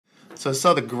So I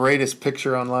saw the greatest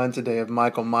picture online today of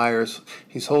Michael Myers.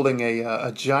 He's holding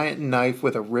a giant knife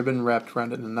with a ribbon wrapped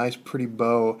around it and a nice pretty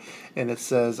bow. And it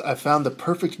says, "I found the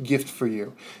perfect gift for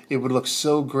you. It would look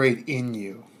so great in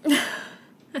you."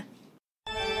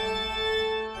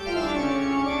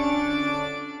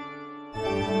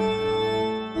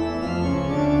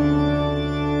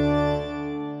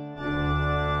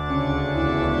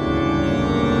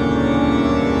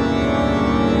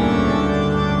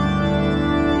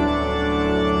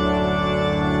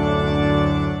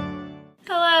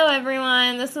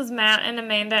 This is Matt and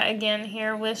Amanda again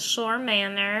here with Schorr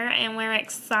Manor, and we're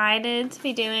excited to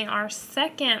be doing our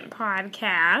second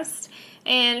podcast.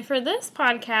 And for this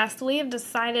podcast, we have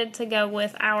decided to go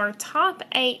with our top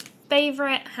 8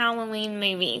 favorite Halloween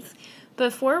movies.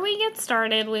 Before we get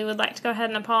started, we would like to go ahead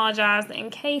and apologize in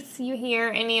case you hear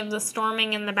any of the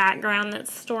storming in the background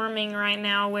that's storming right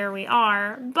now where we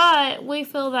are, but we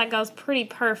feel that goes pretty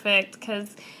perfect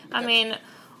because,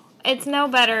 it's no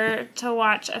better to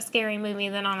watch a scary movie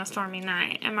than on a stormy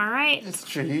night. Am I right? It's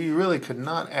true. You really could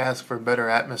not ask for a better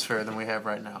atmosphere than we have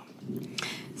right now.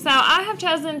 So I have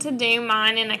chosen to do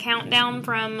mine in a countdown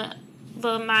from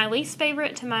my least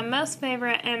favorite to my most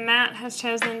favorite, and Matt has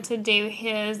chosen to do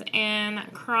his in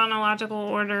chronological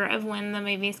order of when the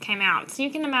movies came out. So you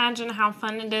can imagine how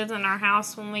fun it is in our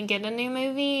house when we get a new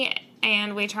movie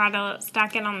and we try to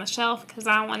stack it on the shelf because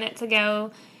I want it to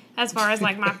go as far as,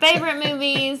 like, my favorite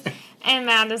movies, and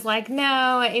Matt is like,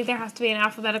 no, it either has to be in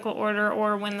alphabetical order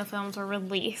or when the films were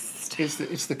released.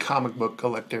 It's the comic book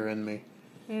collector in me.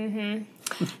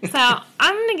 So,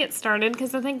 I'm going to get started,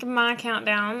 because I think my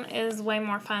countdown is way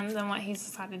more fun than what he's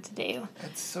decided to do.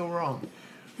 That's so wrong.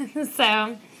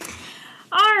 So,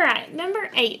 alright, number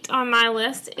 8 on my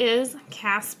list is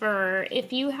Casper.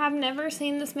 If you have never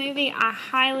seen this movie, I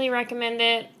highly recommend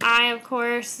it. I, of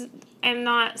course, am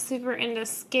not super into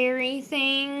scary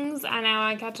things. I know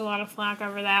I catch a lot of flack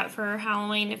over that for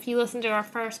Halloween. If you listened to our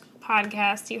first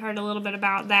podcast, you heard a little bit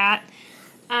about that.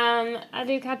 I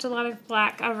do catch a lot of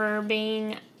flack over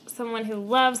being someone who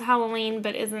loves Halloween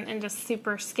but isn't into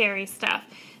super scary stuff.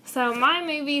 So my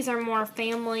movies are more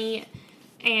family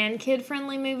and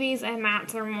kid-friendly movies, and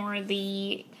Matt's are more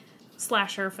the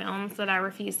slasher films that I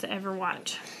refuse to ever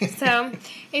watch. So,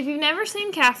 if you've never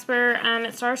seen Casper,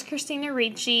 it stars Christina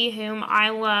Ricci, whom I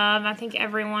love. I think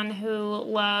everyone who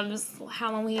loves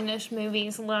Halloween-ish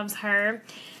movies loves her.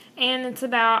 And it's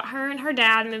about her and her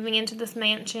dad moving into this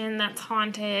mansion that's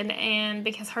haunted, and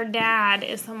because her dad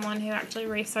is someone who actually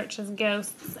researches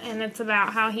ghosts, and it's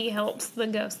about how he helps the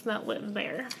ghosts that live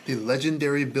there. The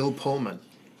legendary Bill Pullman.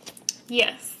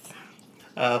 Yes.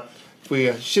 If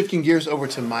we shifting gears over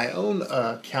to my own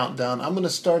countdown, I'm going to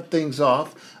start things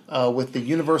off with the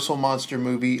Universal monster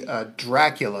movie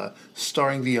Dracula,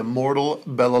 starring the immortal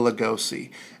Bela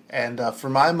Lugosi. And for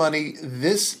my money,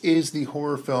 this is the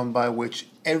horror film by which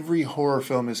every horror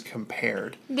film is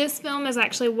compared. This film is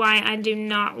actually why I do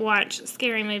not watch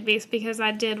scary movies, because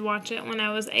I did watch it when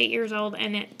I was 8 years old,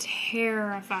 and it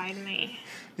terrified me.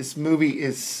 This movie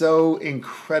is so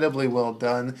incredibly well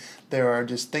done. There are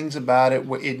just things about it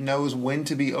where it knows when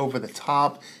to be over the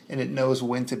top and it knows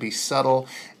when to be subtle.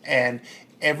 And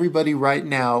everybody right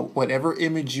now, whatever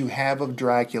image you have of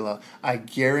Dracula, I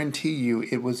guarantee you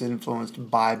it was influenced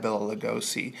by Bela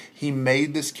Lugosi. He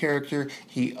made this character.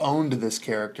 He owned this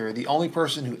character. The only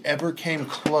person who ever came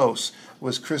close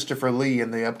was Christopher Lee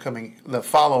in the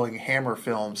following Hammer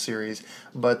film series.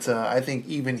 But I think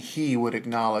even he would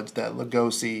acknowledge that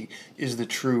Lugosi is the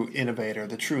true innovator,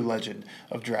 the true legend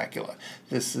of Dracula.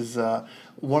 This is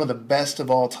one of the best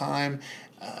of all time.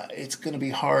 It's going to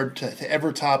be hard to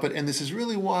ever top it, and this is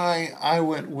really why I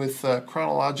went with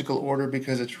chronological order,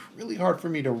 because it's really hard for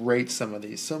me to rate some of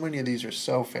these. So many of these are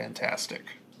so fantastic.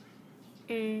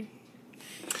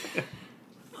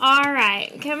 All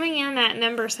right, coming in at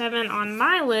number 7 on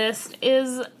my list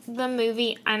is the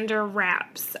movie Under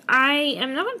Wraps. I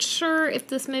am not sure if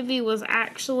this movie was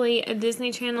actually a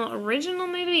Disney Channel original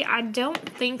movie. I don't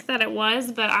think that it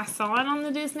was, but I saw it on the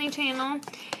Disney Channel.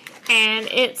 And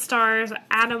it stars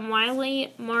Adam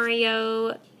Wiley,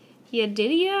 Mario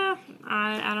Yedidia.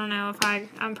 I don't know if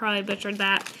I'm probably butchered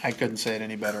that. I couldn't say it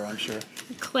any better, I'm sure.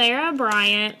 Clara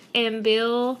Bryant and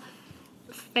Bill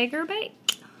Fagerbakke.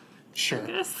 Sure.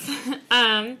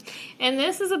 And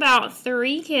this is about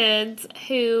 3 kids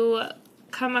who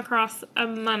come across a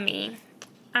mummy.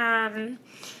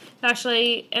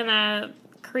 Actually, in a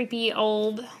creepy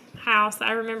old house.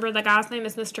 I remember the guy's name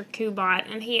is Mr.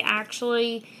 Kubat, and he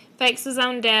actually fakes his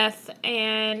own death,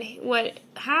 and what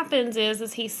happens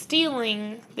is he's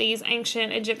stealing these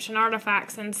ancient Egyptian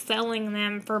artifacts and selling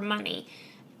them for money.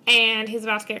 and he's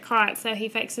about to get caught, so he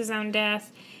fakes his own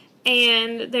death.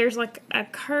 And there's like a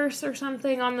curse or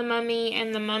something on the mummy,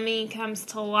 and the mummy comes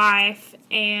to life,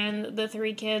 and the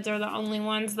three kids are the only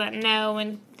ones that know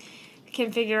and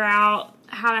can figure out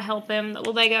how to help him.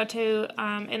 Well, they go to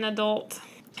an adult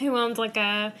who owns like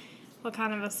what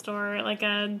kind of a store? Like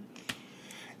a...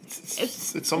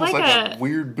 It's almost like a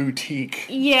weird boutique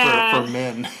for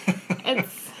men.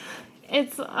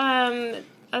 it's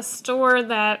a store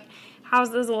that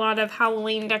houses a lot of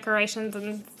Halloween decorations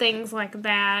and things like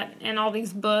that, and all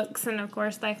these books, and of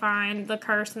course they find the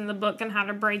curse in the book and how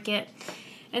to break it.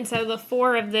 And so the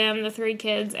four of them, the three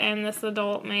kids and this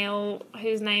adult male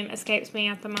whose name escapes me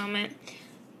at the moment,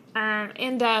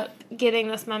 end up getting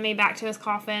this mummy back to his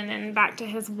coffin and back to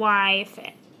his wife.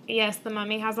 Yes, the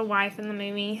mummy has a wife in the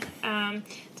movie.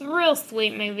 It's a real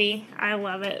sweet movie. I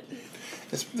love it.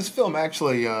 This film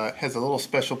actually has a little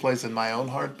special place in my own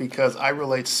heart because I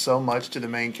relate so much to the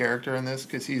main character in this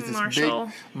because he's this Marshall.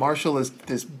 Marshall is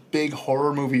this big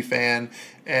horror movie fan,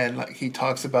 and like he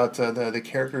talks about the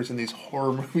characters in these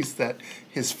horror movies that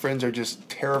his friends are just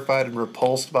terrified and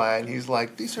repulsed by, and he's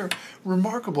like, these are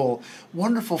remarkable,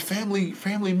 wonderful family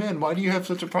men. Why do you have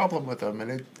such a problem with them?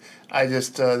 And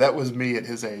that was me at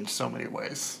his age, so many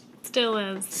ways. Still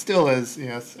is. Still is,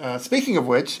 yes. Speaking of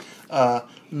which,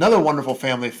 another wonderful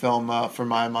family film for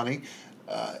my money,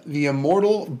 the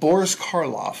immortal Boris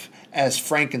Karloff as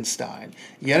Frankenstein.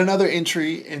 Yet another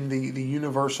entry in the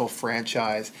Universal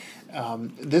franchise.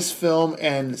 This film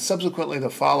and subsequently the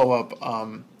follow-up,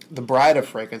 The Bride of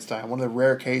Frankenstein, one of the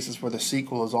rare cases where the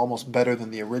sequel is almost better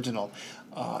than the original.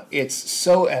 It's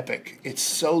so epic. It's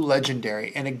so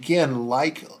legendary. And again,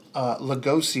 like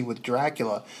Lugosi with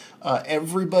Dracula,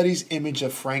 everybody's image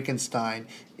of Frankenstein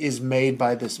is made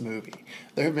by this movie.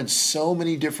 There have been so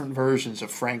many different versions of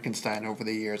Frankenstein over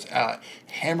the years.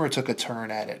 Hammer took a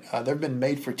turn at it. There have been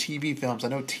made-for-TV films. I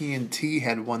know TNT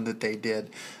had one that they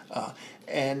did.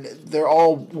 And they're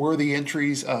all worthy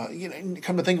entries.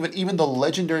 Come to think of it, even the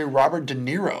legendary Robert De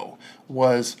Niro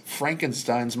was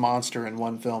Frankenstein's monster in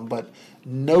one film, but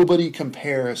nobody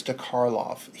compares to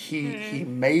Karloff. He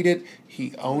made it,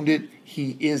 he owned it,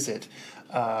 he is it.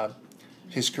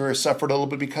 His career suffered a little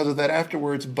bit because of that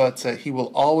afterwards, but he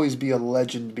will always be a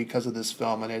legend because of this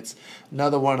film, and it's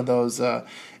another one of those,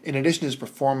 in addition to his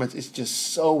performance, it's just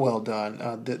so well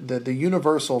done. The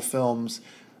Universal films,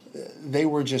 they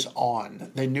were just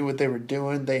on. They knew what they were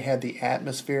doing. They had the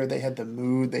atmosphere. They had the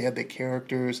mood. They had the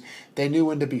characters. They knew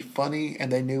when to be funny,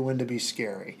 and they knew when to be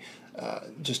scary.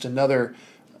 Just another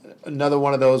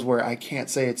one of those where I can't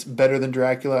say it's better than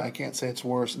Dracula. I can't say it's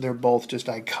worse. They're both just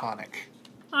iconic.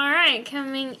 All right,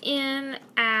 coming in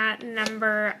at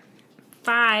number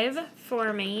 5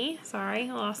 for me. Sorry,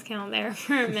 I lost count there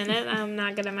for a minute. I'm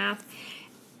not good at math.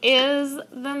 Is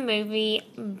the movie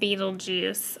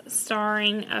Beetlejuice,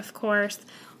 starring, of course,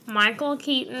 Michael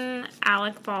Keaton,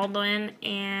 Alec Baldwin,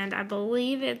 and I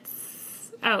believe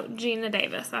it's, Gina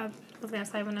Davis. I was going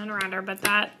to say Winona Ryder,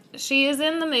 but she is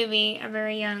in the movie, a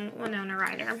very young Winona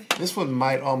Ryder. This one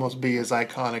might almost be as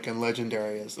iconic and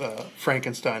legendary as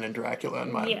Frankenstein and Dracula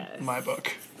in my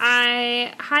book.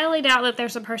 I highly doubt that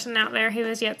there's a person out there who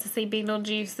has yet to see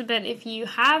Beetlejuice, but if you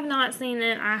have not seen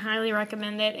it, I highly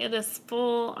recommend it. It is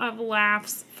full of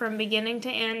laughs from beginning to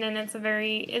end, and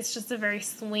it's just a very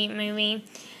sweet movie.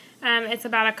 It's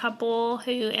about a couple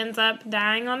who ends up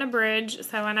dying on a bridge,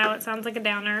 so I know it sounds like a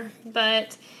downer,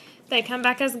 but they come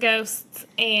back as ghosts,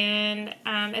 and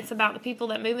it's about the people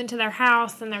that move into their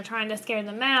house, and they're trying to scare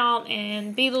them out,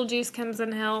 and Beetlejuice comes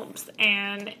and helps,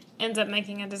 and ends up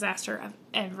making a disaster of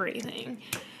everything.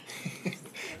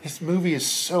 This movie is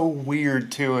so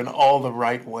weird, too, in all the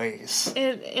right ways.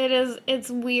 It's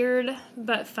weird,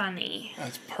 but funny.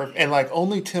 That's perfect. And,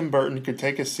 only Tim Burton could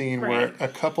take a scene where a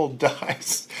couple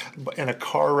dies in a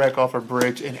car wreck off a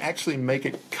bridge and actually make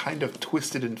it kind of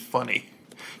twisted and funny.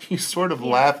 You sort of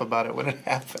laugh about it when it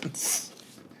happens.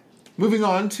 Moving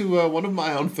on to one of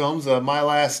my own films, my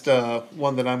last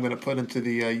one that I'm going to put into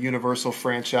the Universal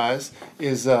franchise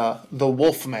is The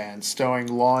Wolfman, starring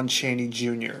Lon Chaney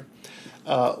Jr.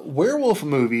 Werewolf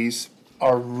movies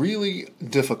are really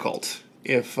difficult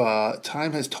if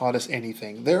time has taught us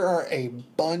anything. There are a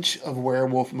bunch of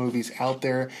werewolf movies out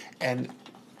there, and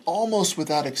almost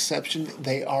without exception,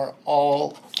 they are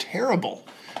all terrible.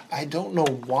 I don't know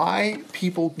why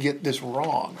people get this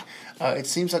wrong. It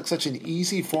seems like such an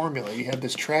easy formula. You have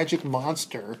this tragic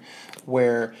monster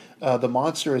where the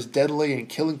monster is deadly and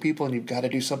killing people, and you've got to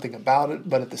do something about it.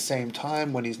 But at the same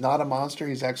time, when he's not a monster,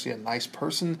 he's actually a nice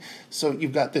person. So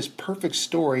you've got this perfect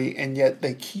story, and yet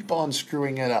they keep on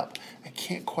screwing it up. I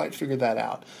can't quite figure that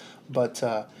out. But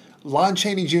Lon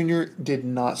Chaney Jr. did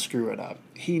not screw it up.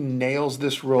 He nails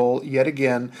this role yet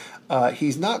again.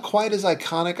 He's not quite as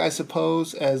iconic, I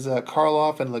suppose, as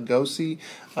Karloff and Lugosi.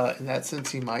 In that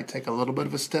sense, he might take a little bit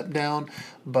of a step down.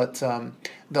 But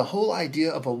the whole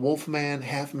idea of a wolf man,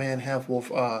 half wolf,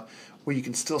 where you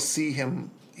can still see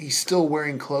him, he's still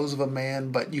wearing clothes of a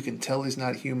man, but you can tell he's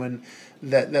not human.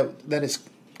 That is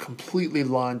completely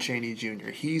Lon Chaney Jr.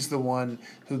 He's the one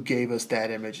who gave us that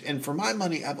image. And for my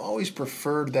money, I've always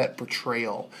preferred that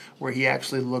portrayal where he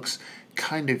actually looks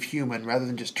kind of human rather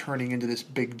than just turning into this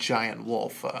big giant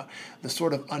wolf. The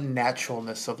sort of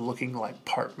unnaturalness of looking like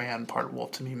part man, part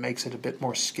wolf to me makes it a bit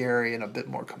more scary and a bit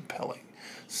more compelling.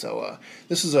 So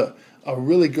this is a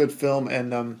really good film.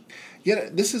 And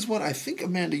this is one I think,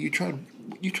 Amanda, you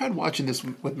tried watching this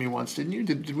with me once, didn't you?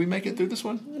 Did we make it through this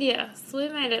one? Yes, we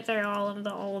made it through all of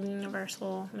the old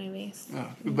Universal movies.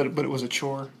 But it was a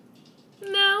chore. No,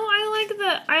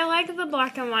 I like the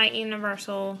black and white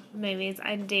Universal movies.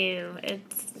 I do.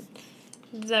 It's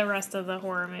the rest of the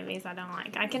horror movies I don't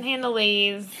like. I can handle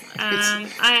these. I'm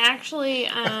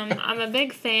a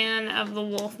big fan of the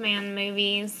Wolfman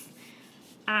movies.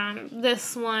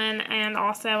 This one, and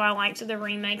also I liked the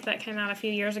remake that came out a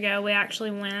few years ago. We actually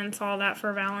went and saw that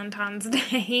for Valentine's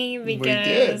Day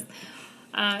because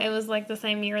it was like the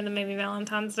same year the movie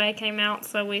Valentine's Day came out,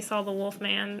 so we saw the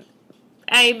Wolfman.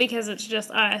 A, because it's just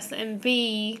us, and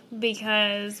B,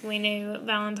 because we knew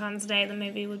Valentine's Day the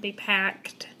movie would be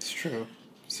packed. It's true.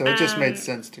 So it just made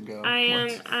sense to go.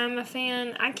 I'm a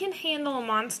fan. I can handle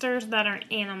monsters that are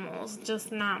animals,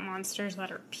 just not monsters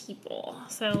that are people.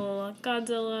 So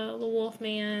Godzilla, the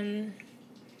Wolfman.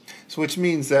 So which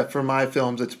means that for my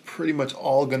films, it's pretty much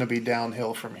all going to be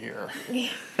downhill from here.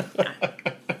 Yeah.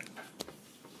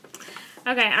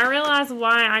 Okay, I realized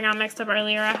why I got mixed up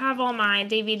earlier. I have all my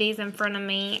DVDs in front of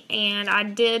me, and I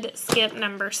did skip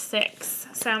number 6.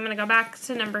 So I'm going to go back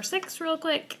to number 6 real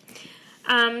quick.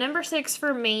 Number 6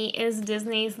 for me is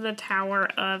Disney's The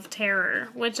Tower of Terror,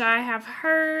 which I have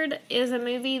heard is a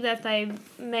movie that they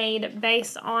made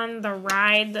based on the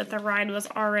ride, that the ride was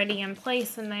already in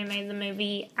place, and they made the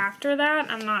movie after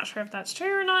that. I'm not sure if that's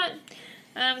true or not.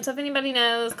 So if anybody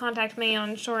knows, contact me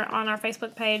on our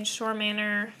Facebook page, Schorr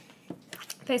Manor,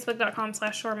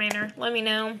 facebook.com/Schorr Manor. Let me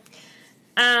know.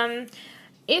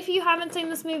 If you haven't seen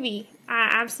this movie, I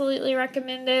absolutely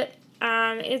recommend it.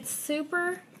 It's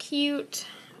super cute.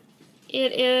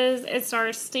 It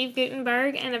stars Steve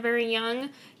Guttenberg and a very young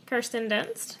Kirsten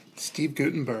Dunst. Steve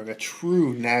Guttenberg, a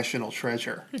true national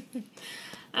treasure.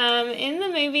 In the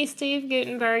movie, Steve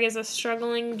Guttenberg is a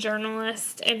struggling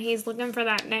journalist, and he's looking for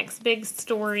that next big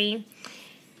story.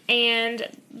 And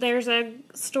there's a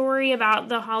story about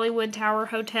the Hollywood Tower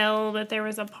Hotel, that there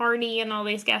was a party and all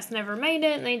these guests never made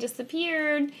it and they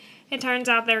disappeared. It turns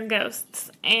out they're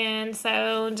ghosts. And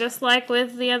so just like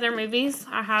with the other movies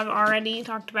I have already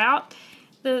talked about,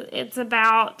 it's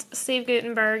about Steve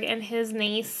Guttenberg and his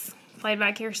niece, played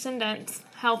by Kirsten Dunst,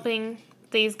 helping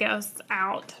these ghosts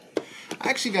out. I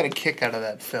actually got a kick out of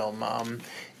that film.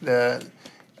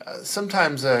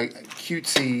 Sometimes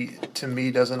cutesy to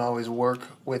me doesn't always work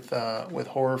with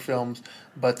horror films,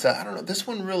 but I don't know. This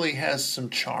one really has some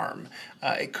charm.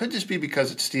 It could just be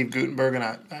because it's Steve Guttenberg, and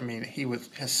I mean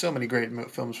has so many great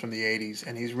films from the '80s,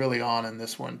 and he's really on in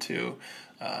this one too.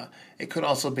 It could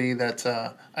also be that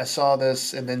I saw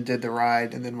this and then did the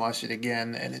ride and then watched it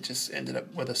again, and it just ended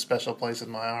up with a special place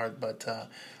in my heart. But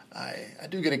I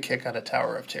do get a kick out of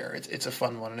Tower of Terror. It's a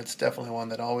fun one, and it's definitely one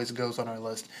that always goes on our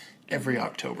list every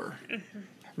October. Mm-hmm.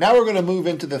 Now we're going to move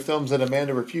into the films that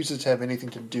Amanda refuses to have anything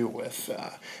to do with.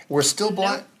 We're still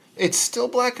black. It's still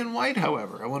black and white,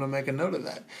 however. I want to make a note of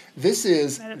that. This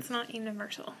is... But it's not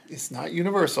Universal. It's not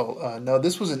Universal. No,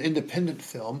 this was an independent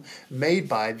film made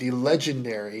by the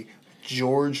legendary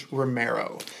George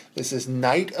Romero. This is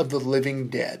Night of the Living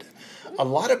Dead. A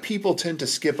lot of people tend to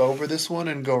skip over this one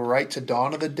and go right to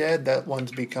Dawn of the Dead. That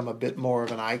one's become a bit more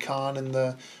of an icon in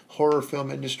the horror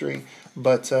film industry.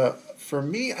 But for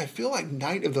me, I feel like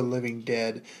Night of the Living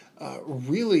Dead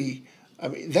really... I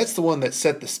mean, that's the one that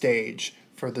set the stage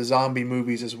for the zombie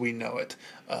movies as we know it.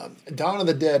 Dawn of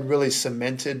the Dead really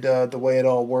cemented the way it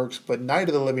all works, but Night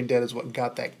of the Living Dead is what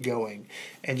got that going.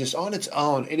 And just on its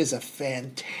own, it is a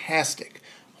fantastic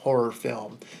horror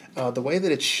film. The way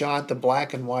that it's shot, the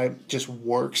black and white, just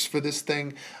works for this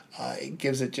thing. It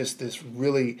gives it just this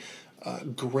really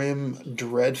grim,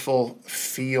 dreadful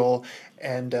feel,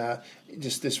 and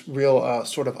just this real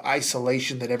sort of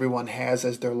isolation that everyone has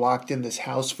as they're locked in this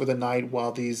house for the night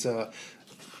while these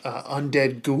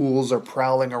undead ghouls are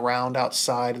prowling around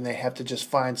outside, and they have to just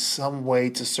find some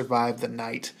way to survive the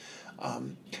night.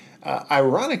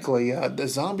 Ironically, the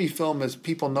zombie film as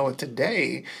people know it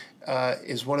today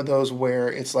is one of those where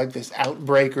it's like this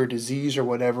outbreak or disease or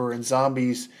whatever, and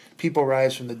zombies, people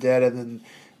rise from the dead, and then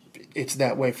it's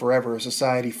that way forever.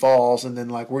 Society falls, and then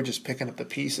like we're just picking up the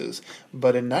pieces.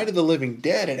 But in Night of the Living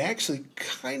Dead, it actually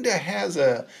kind of has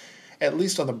at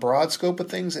least on the broad scope of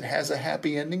things, it has a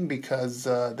happy ending because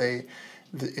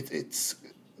it's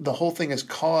the whole thing is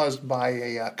caused by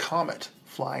a comet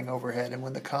flying overhead, and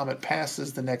when the comet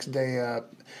passes the next day,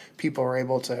 people are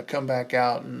able to come back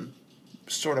out and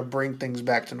sort of bring things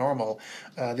back to normal.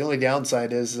 The only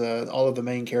downside is all of the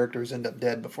main characters end up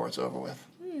dead before it's over with.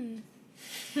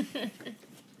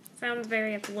 Sounds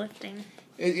very uplifting.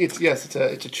 It's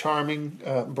a charming,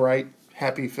 bright,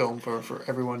 happy film for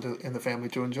everyone in the family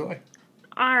to enjoy.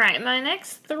 All right, my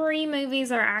next 3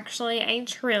 movies are actually a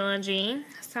trilogy.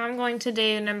 So I'm going to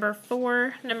do number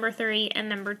 4, number 3, and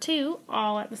number 2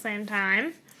 all at the same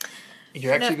time.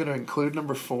 You're actually going to include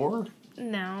number 4?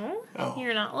 No, Oh.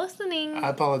 You're not listening. I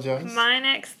apologize. My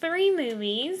next 3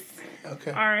 movies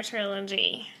are a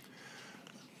trilogy.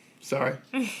 Sorry.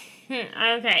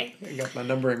 Okay. I got my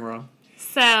numbering wrong.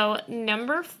 So,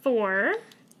 number 4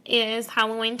 is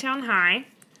Halloween Town High.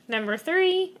 Number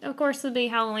 3, of course, would be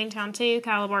Halloween Town 2,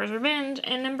 Calabar's Revenge.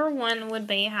 And number 1 would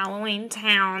be Halloween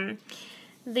Town.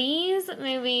 These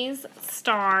movies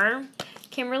star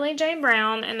Kimberly J.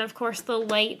 Brown and, of course, the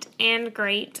late and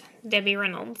great Debbie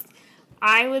Reynolds.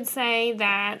 I would say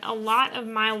that a lot of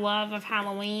my love of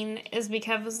Halloween is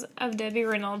because of Debbie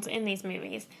Reynolds in these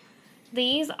movies.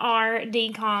 These are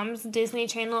DCOM's Disney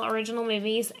Channel original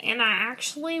movies, and I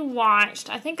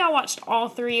think I watched all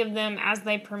 3 of them as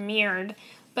they premiered,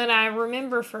 but I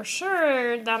remember for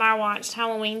sure that I watched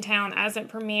Halloween Town as it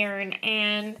premiered,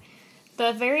 and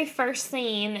the very first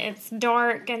scene, it's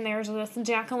dark, and there's this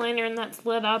jack-o'-lantern that's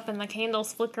lit up, and the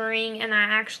candle's flickering, and I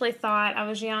actually thought, I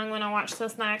was young when I watched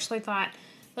this, and I actually thought,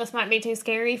 this might be too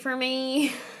scary for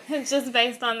me. It's just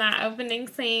based on that opening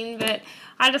scene, but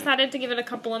I decided to give it a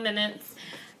couple of minutes.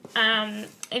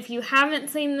 If you haven't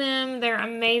seen them, they're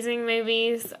amazing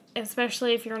movies,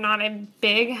 especially if you're not a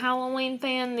big Halloween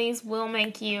fan. These will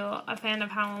make you a fan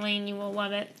of Halloween. You will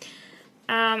love it.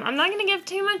 I'm not going to give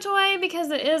too much away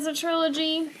because it is a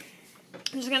trilogy.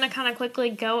 I'm just going to kind of quickly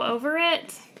go over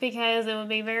it because it would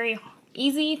be very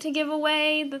easy to give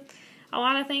away a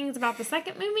lot of things about the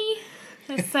second movie.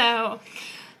 So,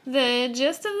 the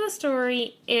gist of the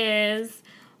story is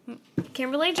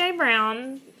Kimberly J.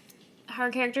 Brown,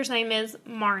 her character's name is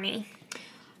Marnie,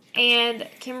 and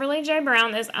Kimberly J.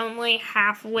 Brown is only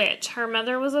half witch. Her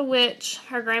mother was a witch,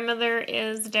 her grandmother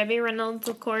is Debbie Reynolds,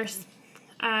 of course,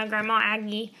 Grandma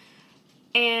Aggie,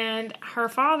 and her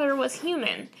father was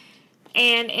human.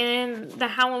 And in the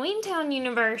Halloween Town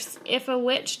universe, if a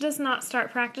witch does not start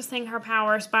practicing her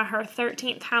powers by her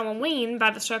 13th Halloween, by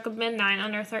the stroke of midnight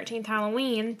on her 13th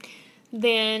Halloween,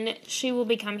 then she will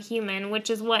become human, which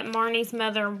is what Marnie's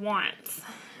mother wants.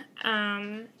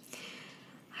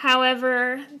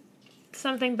 However,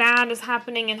 something bad is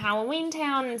happening in Halloween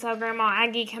Town, and so Grandma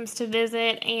Aggie comes to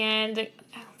visit, and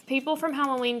people from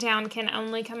Halloween Town can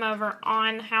only come over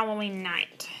on Halloween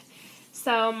night.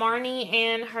 So Marnie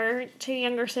and her 2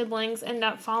 younger siblings end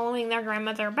up following their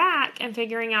grandmother back and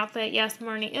figuring out that, yes,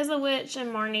 Marnie is a witch,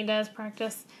 and Marnie does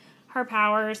practice her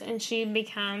powers, and she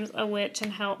becomes a witch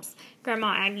and helps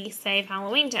Grandma Aggie save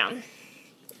Halloween Town.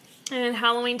 And in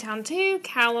Halloween Town 2,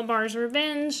 Calabar's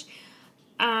Revenge,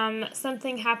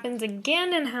 something happens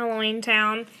again in Halloween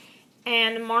Town,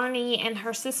 and Marnie and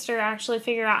her sister actually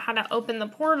figure out how to open the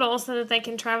portal so that they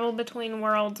can travel between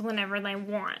worlds whenever they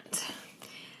want.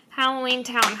 Halloween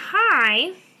Town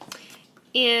High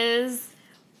is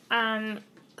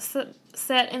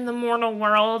set in the mortal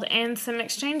world, and some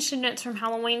exchange students from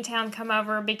Halloween Town come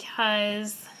over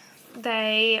because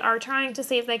they are trying to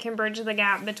see if they can bridge the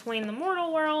gap between the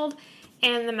mortal world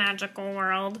and the magical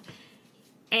world.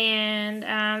 And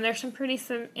there's some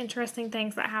interesting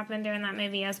things that happen during that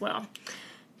movie as well.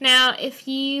 Now, if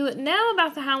you know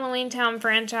about the Halloween Town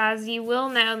franchise, you will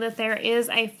know that there is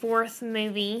a 4th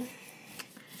movie.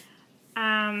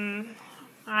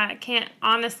 I can't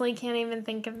even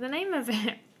think of the name of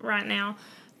it right now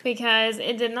because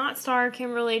it did not star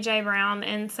Kimberly J. Brown,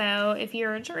 and so if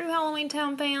you're a true Halloween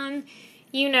Town fan,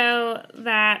 you know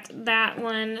that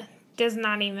one does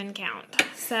not even count.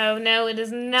 So no, it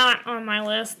is not on my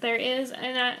list. There is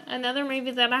another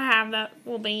movie that I have that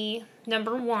will be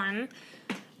number 1.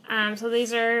 So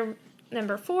these are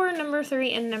number 4, number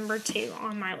 3, and number 2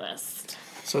 on my list.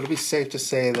 So it'd be safe to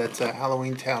say that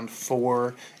Halloween Town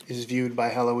 4 is viewed by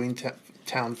Halloween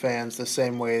Town fans the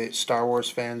same way that Star Wars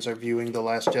fans are viewing The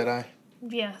Last Jedi?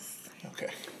 Yes. Okay.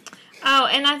 Oh,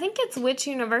 and I think it's which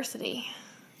university?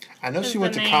 I know Is she the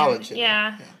went to name. college.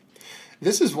 Yeah.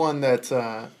 This is one that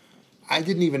I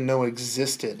didn't even know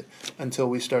existed until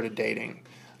we started dating.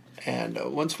 And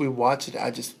once we watched it,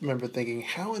 I just remember thinking,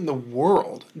 how in the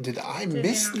world did I Did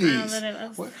miss you not know these? that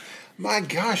it was? My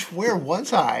gosh, where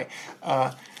was I?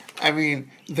 I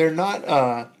mean, they're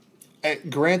not.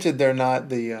 Granted, they're not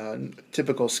the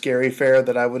typical scary fare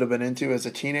that I would have been into as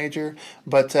a teenager,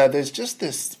 but there's just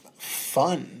this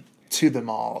fun to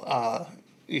them all.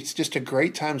 It's just a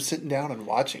great time sitting down and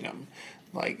watching them.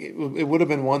 Like it would have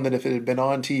been one that if it had been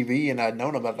on TV and I'd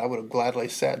known about it, I would have gladly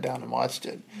sat down and watched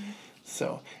it.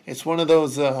 So it's one of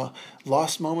those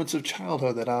lost moments of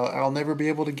childhood that I'll never be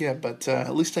able to get, but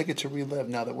at least I get to relive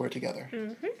now that we're together.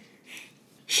 Mm-hmm.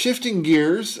 Shifting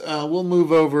gears, we'll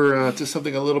move over to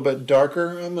something a little bit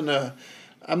darker.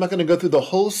 I'm not gonna go through the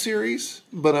whole series,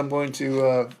 but I'm going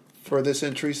to for this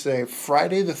entry say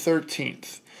Friday the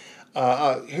 13th.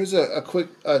 Here's a quick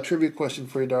trivia question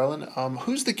for you, darling.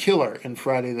 Who's the killer in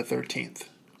Friday the 13th?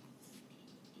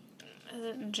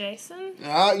 Is it Jason?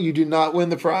 You do not win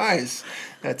the prize.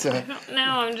 That's I don't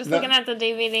know. I'm just looking at the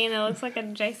DVD and it looks like a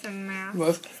Jason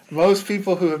mask. Most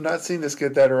people who have not seen this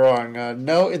get that wrong.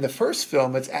 No, in the first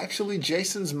film, it's actually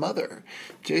Jason's mother.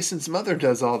 Jason's mother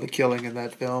does all the killing in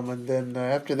that film, and then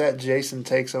after that, Jason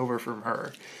takes over from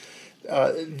her.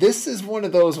 This is one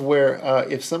of those where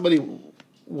if somebody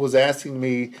was asking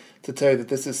me to tell you that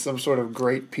this is some sort of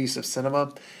great piece of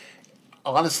cinema,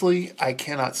 honestly, I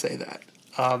cannot say that.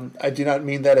 I do not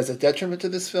mean that as a detriment to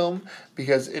this film,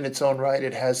 because in its own right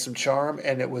it has some charm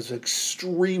and it was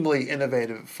extremely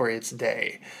innovative for its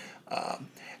day.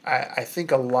 I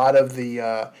think a lot of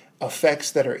the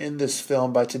effects that are in this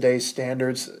film by today's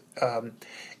standards,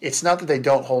 it's not that they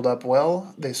don't hold up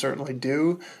well, they certainly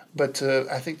do, but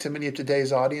I think to many of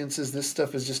today's audiences, this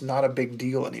stuff is just not a big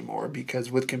deal anymore because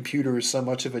with computers, so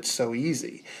much of it's so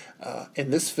easy.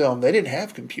 In this film, they didn't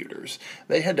have computers.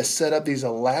 They had to set up these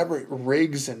elaborate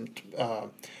rigs and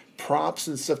props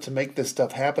and stuff to make this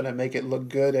stuff happen and make it look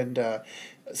good, and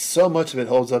so much of it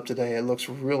holds up today. It looks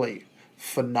really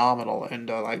phenomenal and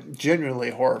like genuinely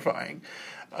horrifying.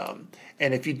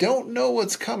 And if you don't know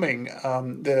what's coming,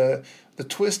 the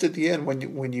twist at the end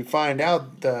when you find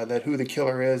out that who the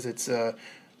killer is, it's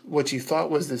what you thought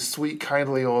was this sweet,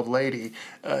 kindly old lady.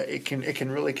 It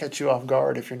can really catch you off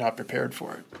guard if you're not prepared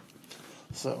for it.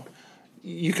 So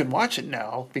you can watch it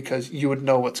now because you would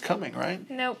know what's coming, right?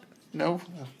 Nope. No?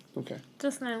 Okay.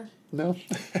 Just no. No?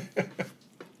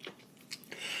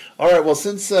 All right, well,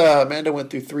 since Amanda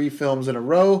went through 3 films in a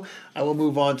row, I will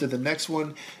move on to the next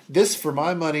one. This, for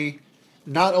my money,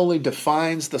 not only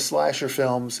defines the slasher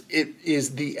films, it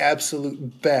is the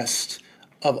absolute best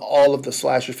of all of the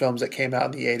slasher films that came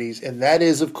out in the 80s, and that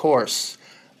is, of course,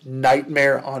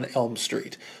 Nightmare on Elm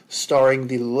Street, starring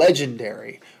the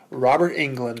legendary Robert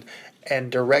Englund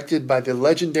and directed by the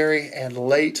legendary and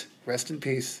late, rest in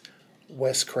peace,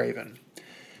 Wes Craven.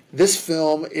 This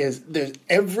film there's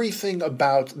everything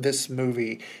about this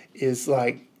movie is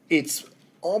like, it's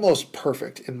almost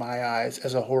perfect in my eyes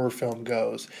as a horror film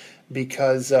goes,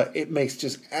 because it makes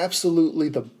just absolutely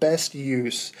the best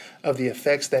use of the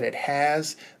effects that it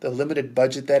has, the limited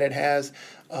budget that it has.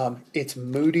 It's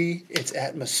moody, it's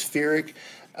atmospheric,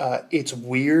 it's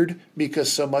weird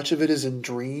because so much of it is in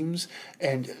dreams,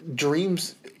 and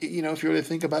dreams, if you really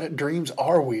think about it, dreams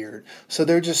are weird. So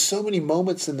there are just so many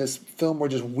moments in this film where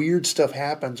just weird stuff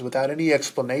happens without any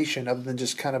explanation other than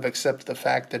just kind of accept the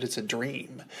fact that it's a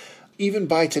dream. Even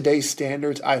by today's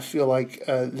standards, I feel like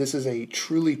this is a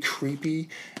truly creepy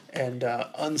and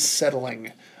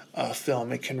unsettling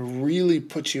film. It can really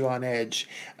put you on edge.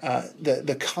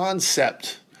 The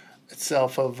concept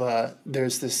itself of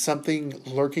there's this something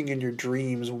lurking in your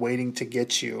dreams waiting to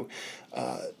get you,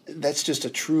 that's just a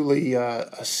truly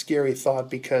a scary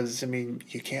thought because,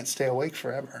 you can't stay awake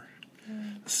forever.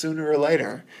 Sooner or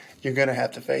later, you're going to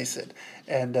have to face it.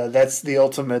 And that's the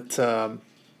ultimate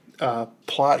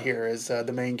plot here is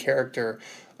the main character,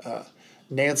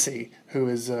 Nancy, who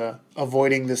is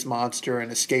avoiding this monster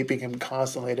and escaping him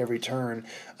constantly at every turn.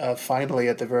 Finally,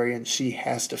 at the very end, she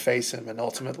has to face him and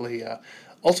ultimately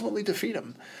defeat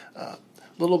him.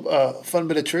 Little fun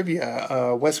bit of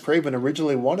trivia. Wes Craven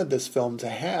originally wanted this film to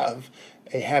have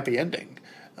a happy ending.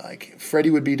 Like,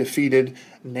 Freddy would be defeated,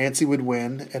 Nancy would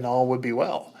win, and all would be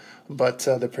well. But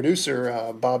the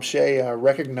producer, Bob Shea,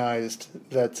 recognized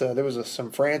that there was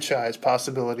some franchise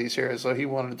possibilities here, so he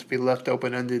wanted it to be left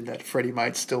open-ended that Freddy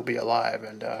might still be alive.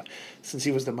 And since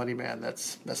he was the money man,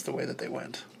 that's the way that they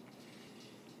went.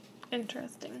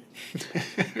 Interesting.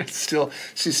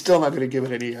 She's still not going to give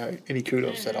it any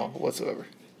kudos at all whatsoever.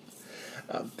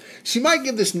 She might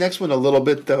give this next one a little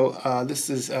bit, though. This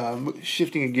is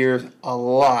shifting gears a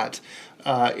lot.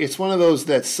 It's one of those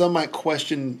that some might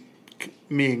question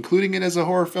me including it as a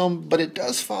horror film, but it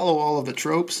does follow all of the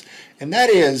tropes, and that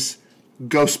is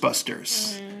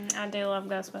Ghostbusters. I do love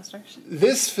Ghostbusters.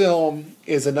 This film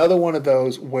is another one of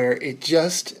those where it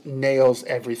just nails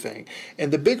everything.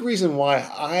 And the big reason why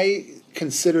I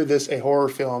consider this a horror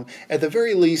film, at the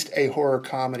very least a horror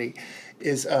comedy,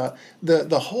 is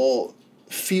the whole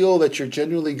feel that you're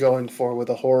generally going for with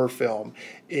a horror film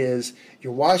is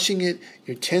you're watching it,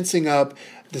 you're tensing up,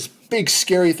 this big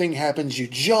scary thing happens, you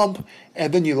jump,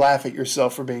 and then you laugh at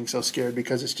yourself for being so scared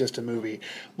because it's just a movie.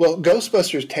 Well,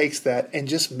 Ghostbusters takes that and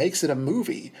just makes it a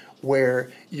movie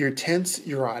where you're tense,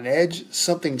 you're on edge,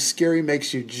 something scary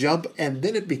makes you jump, and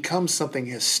then it becomes something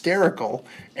hysterical,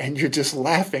 and you're just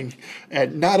laughing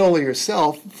at not only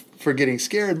yourself for getting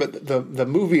scared, but the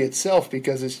movie itself,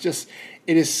 because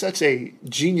it is such a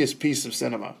genius piece of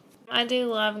cinema. I do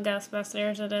love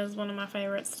Ghostbusters. It is one of my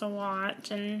favorites to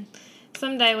watch, and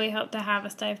someday we hope to have a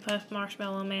Stay Puft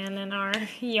Marshmallow Man in our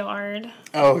yard.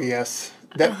 Oh, yes.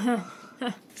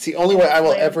 It's the only way I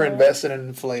will ever invest in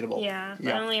an inflatable. Yeah,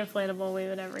 the only inflatable we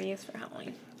would ever use for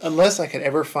Halloween. Unless I could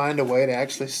ever find a way to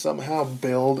actually somehow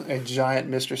build a giant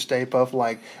Mr. Stay Puft,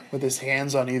 like with his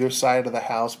hands on either side of the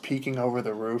house peeking over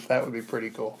the roof. That would be pretty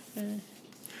cool.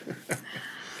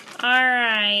 All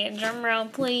right, drum roll,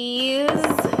 please.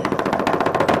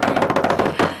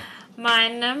 My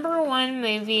number one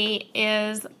movie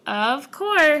is, of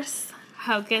course,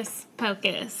 Hocus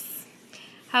Pocus.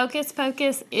 Hocus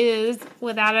Pocus is,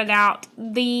 without a doubt,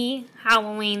 the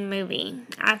Halloween movie.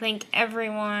 I think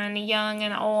everyone, young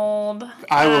and old,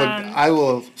 I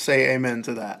will say amen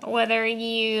to that. whether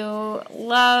you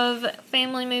love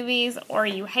family movies or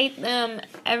you hate them,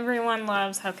 everyone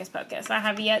loves Hocus Pocus. I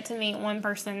have yet to meet one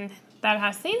person that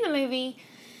has seen the movie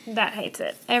that hates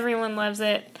it. Everyone loves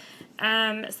it.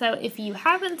 So if you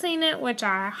haven't seen it, which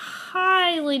I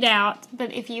highly doubt,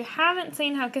 but if you haven't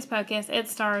seen Hocus Pocus, it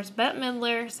stars Bette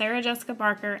Midler, Sarah Jessica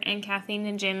Parker, and Kathy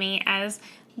Najimy as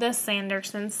the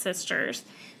Sanderson sisters.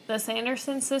 The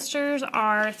Sanderson sisters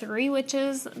are three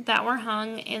witches that were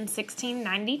hung in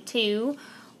 1692,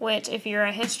 which, if you're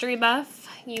a history buff,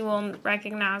 you will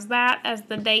recognize that as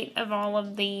the date of all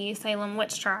of the Salem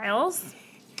witch trials.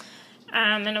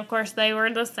 And of course, they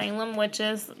were the Salem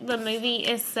witches. The movie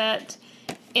is set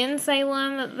in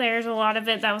Salem. There's a lot of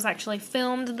it that was actually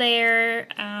filmed there.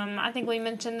 I think we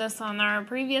mentioned this on our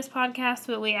previous podcast,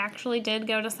 but we actually did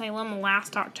go to Salem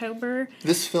last October.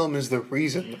 This film is the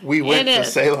reason we went to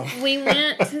Salem. We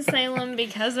went to Salem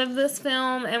because of this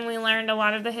film, and we learned a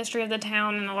lot of the history of the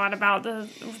town and a lot about the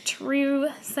true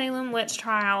Salem witch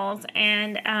trials.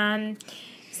 And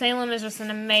Salem is just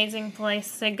an amazing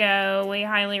place to go. We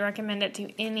highly recommend it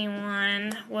to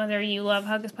anyone, whether you love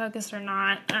Hocus Pocus or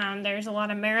not. There's a lot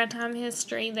of maritime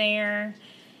history there,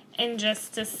 and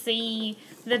just to see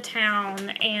the town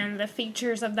and the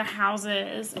features of the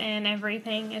houses and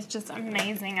everything is just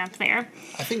amazing up there.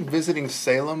 I think visiting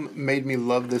Salem made me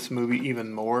love this movie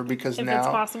even more because if now... If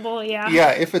it's possible, yeah.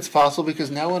 Yeah, if it's possible,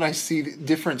 because now when I see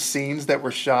different scenes that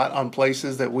were shot on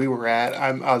places that we were at,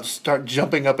 I'll start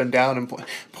jumping up and down and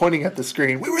pointing at the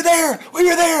screen. We were there! We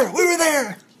were there! We were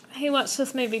there! He watched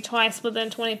this movie twice within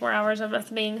 24 hours of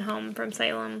us being home from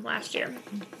Salem last year.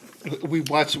 We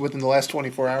watched it within the last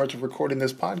 24 hours of recording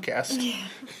this podcast.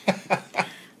 Yeah.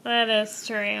 That is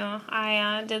true.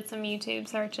 I did some YouTube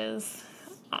searches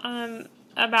about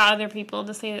other people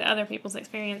to see other people's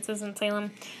experiences in Salem.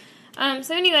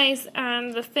 So anyways,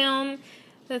 the film,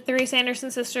 the three Sanderson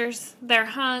sisters, they're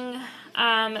hung.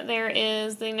 There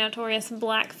is the notorious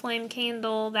black flame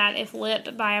candle that, if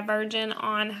lit by a virgin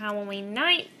on Halloween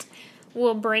night,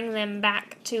 will bring them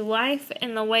back to life,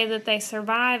 and the way that they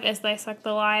survive is they suck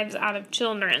the lives out of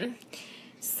children.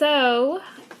 So,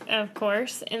 of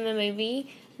course, in the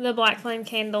movie, the black flame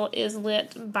candle is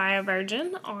lit by a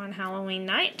virgin on Halloween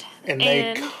night. And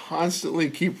they constantly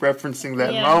keep referencing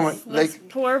that moment. This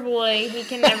poor boy, he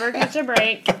can never catch a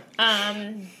break.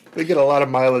 They get a lot of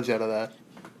mileage out of that.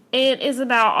 It is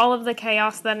about all of the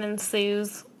chaos that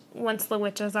ensues once the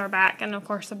witches are back, and of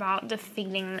course about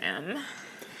defeating them.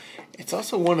 It's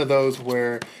also one of those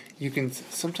where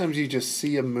sometimes you just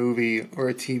see a movie or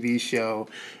a TV show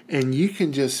and you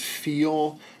can just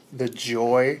feel the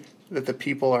joy that the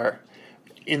people are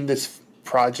in this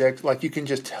project. Like, you can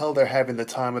just tell they're having the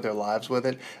time of their lives with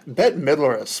it. Bette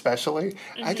Midler especially.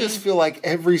 I just feel like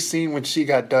every scene when she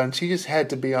got done, she just had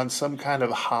to be on some kind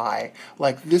of high.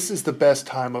 Like, this is the best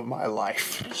time of my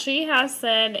life. She has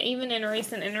said, even in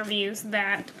recent interviews,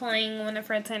 that playing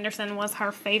Winifred Sanderson was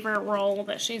her favorite role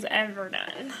that she's ever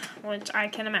done, which I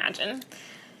can imagine.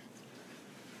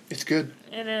 It's good.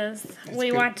 It is.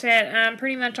 We watch it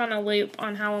pretty much on a loop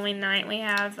on Halloween night. We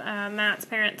have Matt's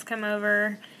parents come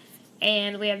over,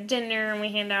 and we have dinner, and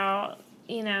we hand out,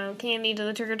 candy to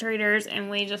the trick-or-treaters,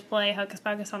 and we just play Hocus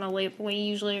Pocus on a loop. We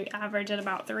usually average it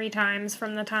about 3 times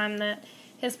from the time that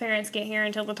his parents get here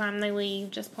until the time they leave,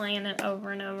 just playing it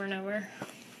over and over and over.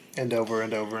 And over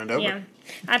and over and over. Yeah.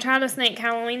 I try to sneak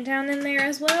Halloween Town in there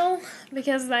as well,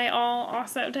 because they all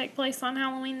also take place on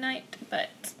Halloween night,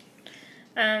 but...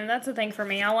 that's the thing for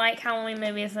me. I like Halloween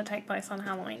movies that take place on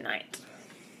Halloween night.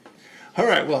 All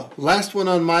right, well, last one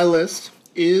on my list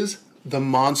is The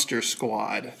Monster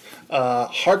Squad.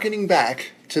 Harkening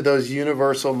back to those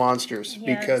Universal monsters,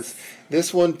 because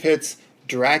this one pits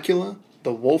Dracula,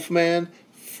 the Wolfman,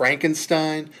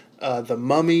 Frankenstein, the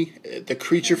Mummy, the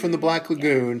creature from the Black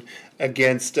Lagoon,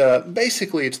 against,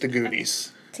 basically it's the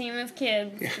Goonies. Team of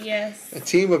kids, yes. A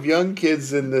team of young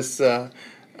kids in this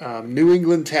New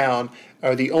England town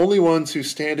are the only ones who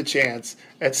stand a chance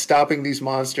at stopping these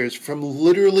monsters from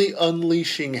literally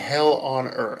unleashing hell on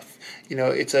Earth.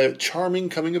 It's a charming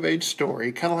coming-of-age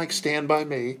story, kind of like Stand By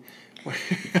Me.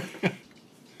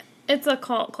 It's a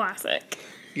cult classic.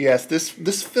 Yes,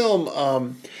 this film,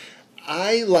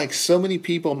 I, like so many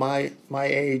people my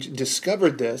age,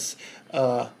 discovered this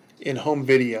in home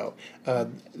video.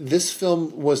 This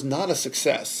film was not a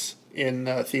success in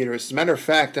theaters. As a matter of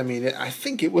fact, I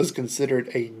think it was considered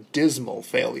a dismal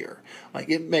failure. Like,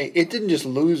 it didn't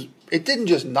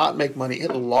just not make money,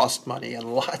 it lost money,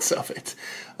 and lots of it.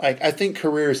 Like, I think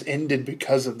careers ended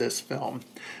because of this film.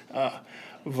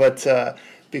 But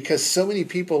because so many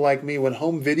people like me, when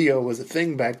home video was a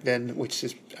thing back then, which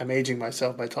is, I'm aging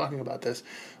myself by talking about this,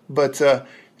 but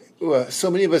so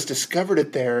many of us discovered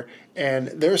it there, and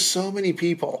there are so many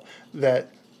people that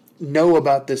know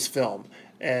about this film.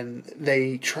 And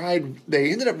they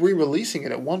ended up re-releasing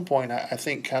it at one point, I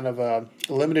think kind of a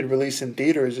limited release in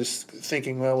theaters, just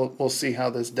thinking, well, we'll see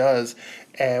how this does.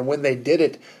 And when they did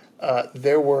it,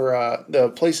 there were, the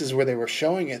places where they were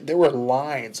showing it, there were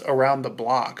lines around the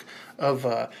block of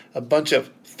a bunch of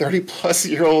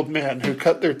 30-plus-year-old men who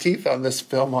cut their teeth on this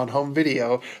film on home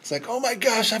video. It's like, oh my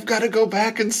gosh, I've got to go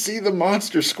back and see the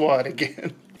Monster Squad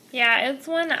again. Yeah, it's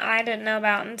one I didn't know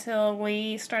about until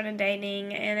we started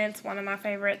dating, and it's one of my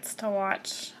favorites to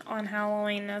watch on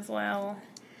Halloween as well.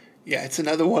 Yeah, it's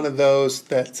another one of those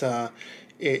that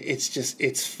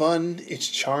it's fun, it's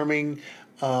charming.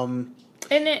 And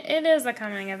it is a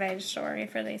coming-of-age story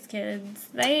for these kids.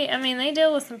 They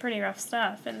deal with some pretty rough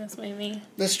stuff in this movie.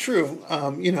 That's true.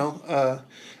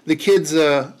 The kids...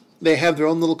 they have their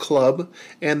own little club,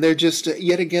 and they're just,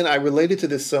 yet again, I related to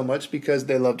this so much because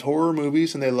they loved horror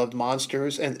movies and they loved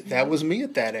monsters, and that was me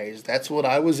at that age. That's what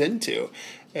I was into.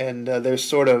 And they're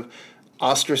sort of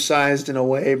ostracized in a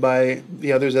way by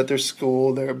the others at their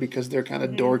school because they're kind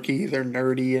of dorky, they're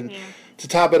nerdy, and to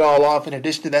top it all off, in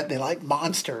addition to that, they like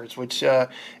monsters, which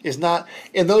is not,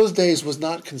 in those days, was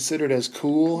not considered as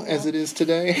cool as it is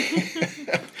today.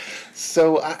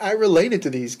 So I related to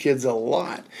these kids a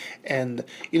lot. And,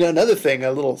 another thing,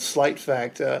 a little slight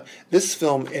fact, this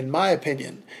film, in my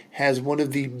opinion, has one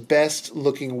of the best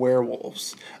looking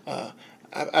werewolves.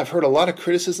 I've heard a lot of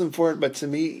criticism for it, but to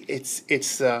me, it's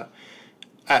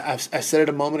I said it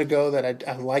a moment ago that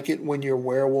I like it when your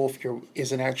werewolf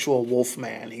is an actual wolf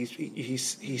man. He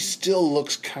still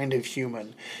looks kind of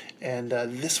human, and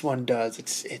this one does.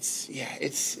 It's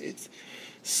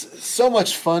so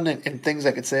much fun and things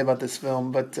I could say about this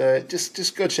film, but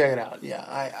just go check it out. Yeah,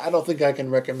 I don't think I can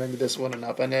recommend this one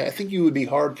enough, and I think you would be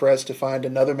hard pressed to find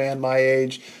another man my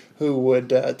age who would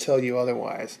tell you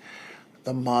otherwise.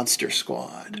 The Monster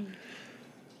Squad.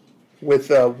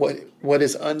 With what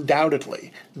is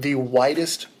undoubtedly the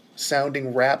whitest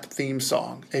sounding rap theme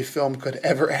song a film could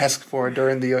ever ask for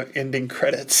during the ending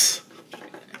credits.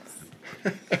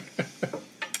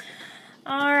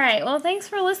 All right. Well, thanks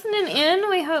for listening in.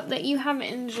 We hope that you have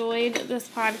enjoyed this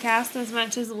podcast as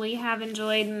much as we have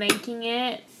enjoyed making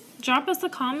it. drop us a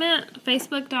comment,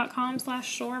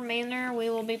 facebook.com/Schorr Manor. We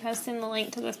will be posting the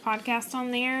link to this podcast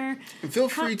on there. And feel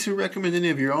free to recommend any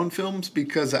of your own films,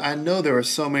 because I know there are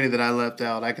so many that I left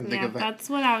out. I can think of that's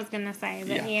what I was going to say,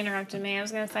 but he interrupted me. I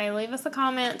was going to say, leave us a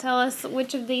comment. Tell us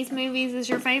which of these movies is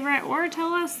your favorite, or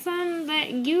tell us some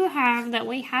that you have that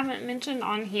we haven't mentioned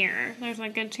on here. There's a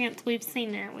good chance we've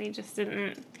seen it. We just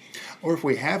didn't. Or if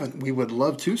we haven't, we would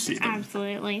love to see them.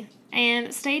 Absolutely.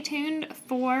 And stay tuned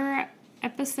for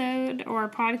episode or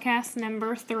podcast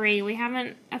number 3. We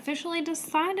haven't officially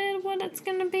decided what it's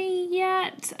going to be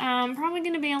yet. Probably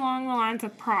going to be along the lines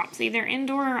of props, either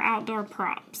indoor or outdoor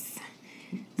props.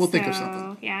 We'll think of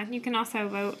something. Yeah, you can also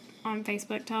vote on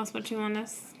Facebook. Tell us what you want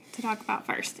us to talk about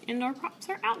first. Indoor props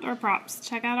or outdoor props.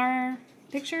 Check out our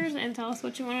pictures and tell us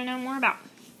what you want to know more about.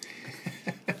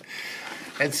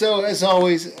 And so, as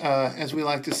always, as we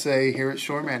like to say here at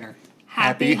Schorr Manor,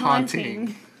 Happy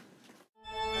haunting.